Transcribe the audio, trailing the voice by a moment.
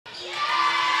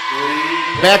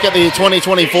Back at the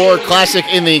 2024 Classic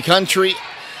in the Country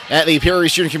at the Prairie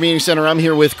Student Community Center. I'm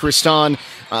here with Kristaun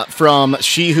from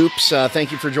She Hoops.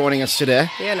 Thank you for joining us today.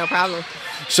 Yeah, no problem.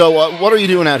 So what are you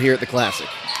doing out here at the Classic?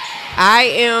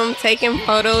 I am taking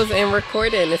photos and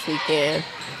recording this weekend.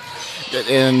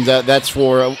 And that's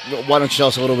for, why don't you tell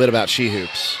us a little bit about She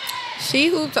Hoops? She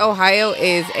Hoops Ohio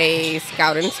is a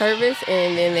scouting service,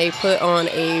 and then they put on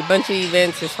a bunch of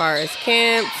events as far as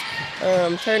camps,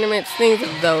 tournaments, things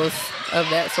of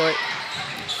that sort.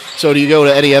 So do you go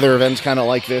to any other events kind of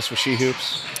like this with She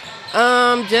Hoops?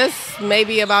 Just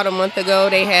maybe about a month ago,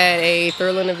 they had a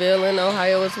Thrill-in-the-Ville in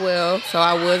Ohio as well. So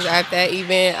I was at that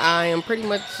event. I am pretty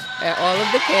much at all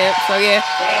of the camps. So yeah,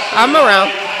 I'm around.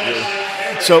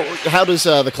 Yeah. So how does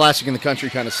the Classic in the Country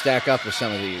kind of stack up with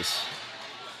some of these?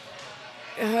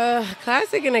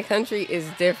 Classic in the Country is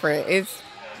different. It's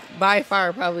by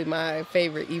far probably my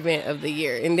favorite event of the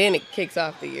year. And then it kicks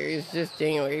off the year. It's just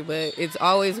January. But it's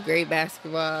always great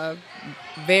basketball,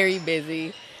 very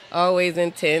busy, always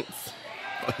intense.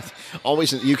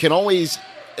 You can always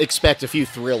expect a few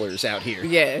thrillers out here.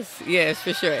 Yes,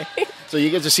 for sure. So you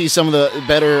get to see some of the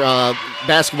better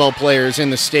basketball players in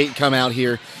the state come out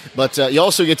here, but you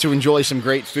also get to enjoy some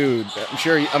great food.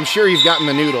 I'm sure you've gotten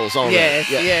the noodles already.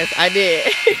 Yes, I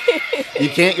did. You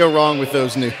can't go wrong with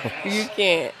those noodles. You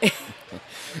can't.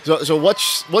 So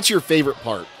what's your favorite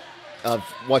part of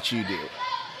what you do?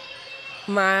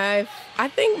 I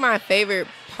think my favorite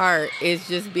part is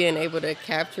just being able to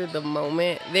capture the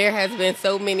moment. There has been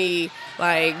so many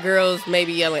girls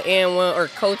maybe yelling and one, or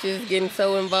coaches getting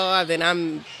so involved, and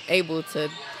I'm able to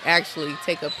actually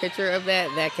take a picture of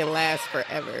that can last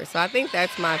forever. So I think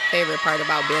that's my favorite part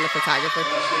about being a photographer.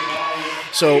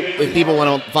 So if people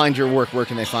want to find your work, where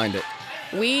can they find it?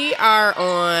 We are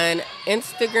on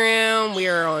Instagram. We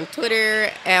are on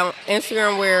Twitter. At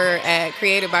Instagram, we're at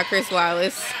Created by Chris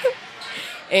Wallace.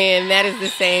 And that is the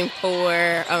same for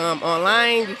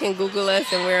online. You can Google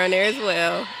us, and we're on there as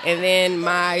well. And then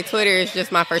my Twitter is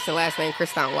just my first and last name,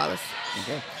 Kristaun Wallace.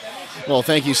 Okay. Well,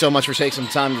 thank you so much for taking some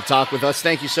time to talk with us.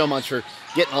 Thank you so much for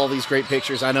getting all these great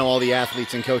pictures. I know all the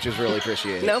athletes and coaches really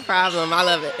appreciate it. No problem. I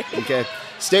love it. Okay.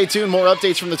 Stay tuned. More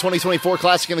updates from the 2024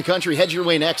 Classic in the Country. Head your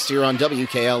way next here on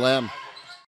WKLM.